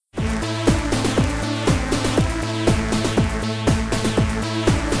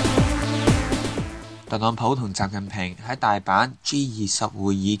特朗普同習近平喺大阪 G20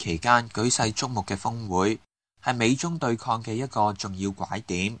 會議期間舉世矚目嘅峰會，係美中對抗嘅一個重要拐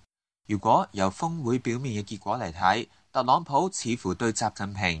點。如果由峰會表面嘅結果嚟睇，特朗普似乎對習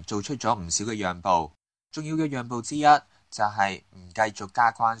近平做出咗唔少嘅讓步。重要嘅讓步之一就係唔繼續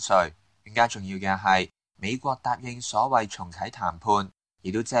加關稅。更加重要嘅係，美國答應所謂重啟談判，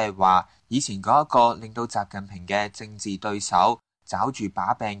亦都即係話以前嗰一個令到習近平嘅政治對手抓住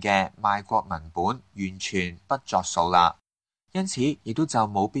把柄嘅賣國文本完全不作數啦，因此亦都就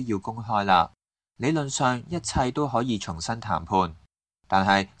冇必要公開啦。理論上一切都可以重新談判，但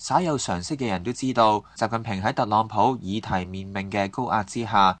係稍有常識嘅人都知道，習近平喺特朗普以提面命嘅高壓之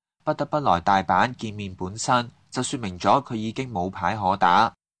下，不得不來大阪見面本身，就說明咗佢已經冇牌可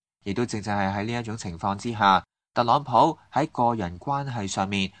打。亦都正係喺呢一種情況之下，特朗普喺個人關係上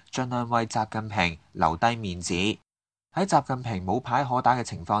面盡量為習近平留低面子。喺習近平冇牌可打嘅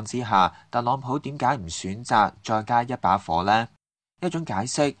情況之下，特朗普點解唔選擇再加一把火呢？一種解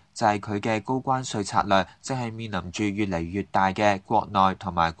釋就係佢嘅高關稅策略正係面臨住越嚟越大嘅國內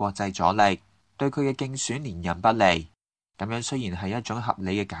同埋國際阻力，對佢嘅競選連任不利。咁樣雖然係一種合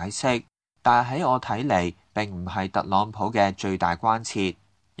理嘅解釋，但係喺我睇嚟並唔係特朗普嘅最大關切。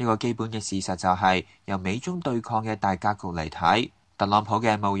一個基本嘅事實就係，由美中對抗嘅大格局嚟睇，特朗普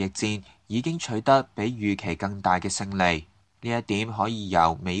嘅貿易戰已經取得比預期更大嘅勝利。呢一點可以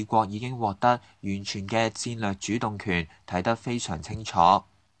由美國已經獲得完全嘅戰略主動權睇得非常清楚。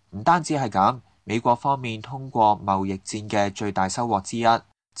唔單止係咁，美國方面通過貿易戰嘅最大收穫之一，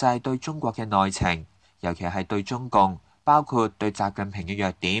就係對中國嘅內情，尤其係對中共，包括對習近平嘅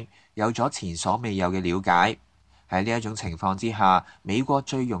弱點，有咗前所未有嘅了解。喺呢一種情況之下，美國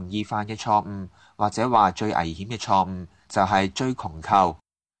最容易犯嘅錯誤，或者話最危險嘅錯誤，就係追窮寇。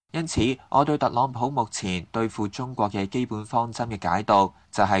因此，我對特朗普目前對付中國嘅基本方針嘅解讀，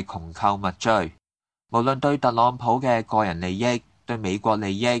就係窮寇勿追。無論對特朗普嘅個人利益、對美國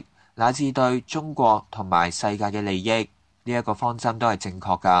利益，乃至對中國同埋世界嘅利益，呢一個方針都係正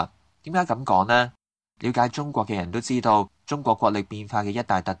確㗎。點解咁講呢？了解中國嘅人都知道，中國國力變化嘅一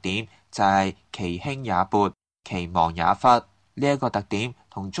大特點就係其興也勃，其亡也忽。呢一個特點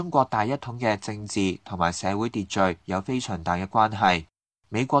同中國大一統嘅政治同埋社會秩序有非常大嘅關係。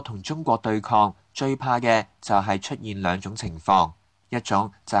美國同中國對抗最怕嘅就係出現兩種情況，一種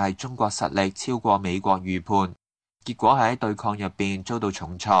就係中國實力超過美國預判，結果係喺對抗入邊遭到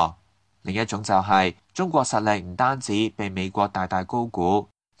重挫；另一種就係中國實力唔單止被美國大大高估，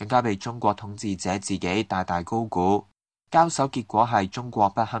更加被中國統治者自己大大高估。交手結果係中國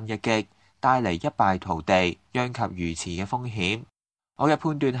不堪一擊，帶嚟一敗塗地、殃及魚池嘅風險。我嘅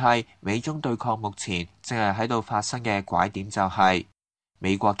判斷係，美中對抗目前正係喺度發生嘅拐點就係，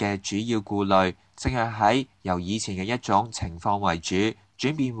美國嘅主要顧慮正係喺由以前嘅一種情況為主，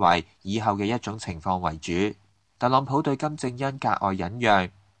轉變為以後嘅一種情況為主。特朗普對金正恩格外忍讓，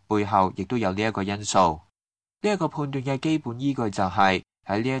背後亦都有呢一個因素。呢一個判斷嘅基本依據就係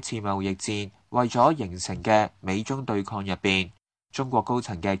喺呢一次貿易戰為咗形成嘅美中對抗入邊，中國高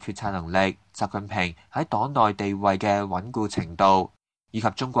層嘅決策能力、習近平喺黨內地位嘅穩固程度，以及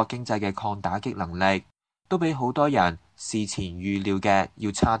中國經濟嘅抗打擊能力，都比好多人事前預料嘅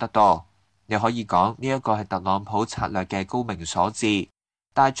要差得多。你可以講呢一個係特朗普策略嘅高明所致，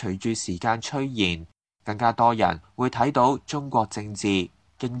但係隨住時間趨延，更加多人會睇到中國政治、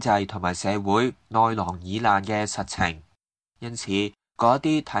經濟同埋社會內狼已爛嘅實情。因此，嗰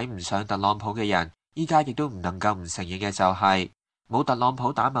一啲睇唔上特朗普嘅人，依家亦都唔能夠唔承認嘅就係，冇特朗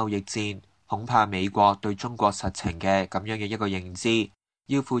普打貿易戰，恐怕美國對中國實情嘅咁樣嘅一個認知，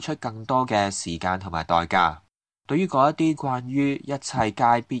要付出更多嘅時間同埋代價。對於嗰一啲慣於一切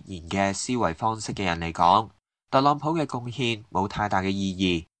皆必然嘅思維方式嘅人嚟講，特朗普嘅貢獻冇太大嘅意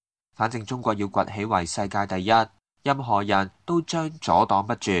義。反正中國要崛起為世界第一，任何人都將阻擋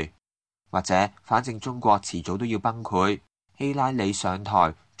不住。或者反正中國遲早都要崩潰，希拉里上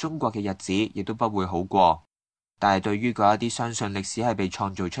台，中國嘅日子亦都不會好過。但係對於嗰一啲相信歷史係被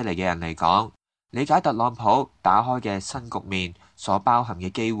創造出嚟嘅人嚟講，理解特朗普打開嘅新局面所包含嘅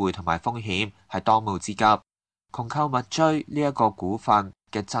機會同埋風險係當務之急。窮寇勿追呢一個股份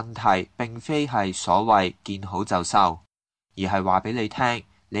嘅真諦，並非係所謂見好就收，而係話俾你聽，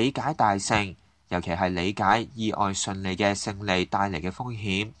理解大勝，尤其係理解意外順利嘅勝利帶嚟嘅風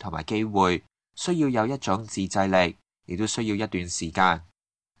險同埋機會，需要有一種自制力，亦都需要一段時間。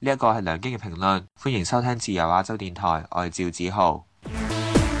呢一個係梁京嘅評論，歡迎收聽自由亞洲電台，我係趙子豪。